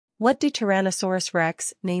What do Tyrannosaurus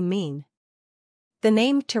rex name mean? The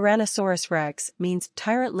name Tyrannosaurus rex means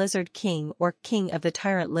tyrant lizard king or king of the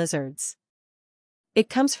tyrant lizards. It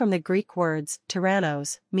comes from the Greek words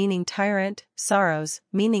tyrannos, meaning tyrant, sauros,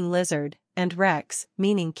 meaning lizard, and rex,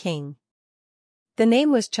 meaning king. The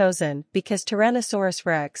name was chosen because Tyrannosaurus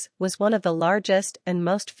rex was one of the largest and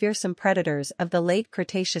most fearsome predators of the late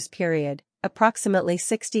Cretaceous period, approximately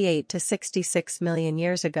 68 to 66 million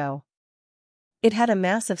years ago. It had a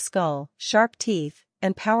massive skull, sharp teeth,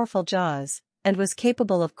 and powerful jaws, and was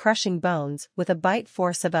capable of crushing bones with a bite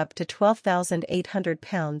force of up to 12,800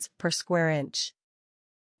 pounds per square inch.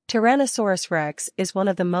 Tyrannosaurus rex is one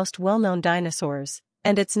of the most well-known dinosaurs,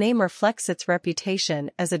 and its name reflects its reputation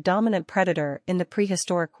as a dominant predator in the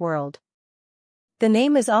prehistoric world. The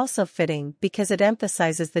name is also fitting because it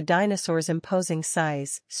emphasizes the dinosaur's imposing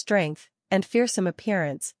size, strength, and fearsome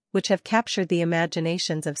appearance, which have captured the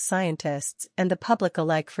imaginations of scientists and the public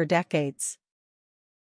alike for decades.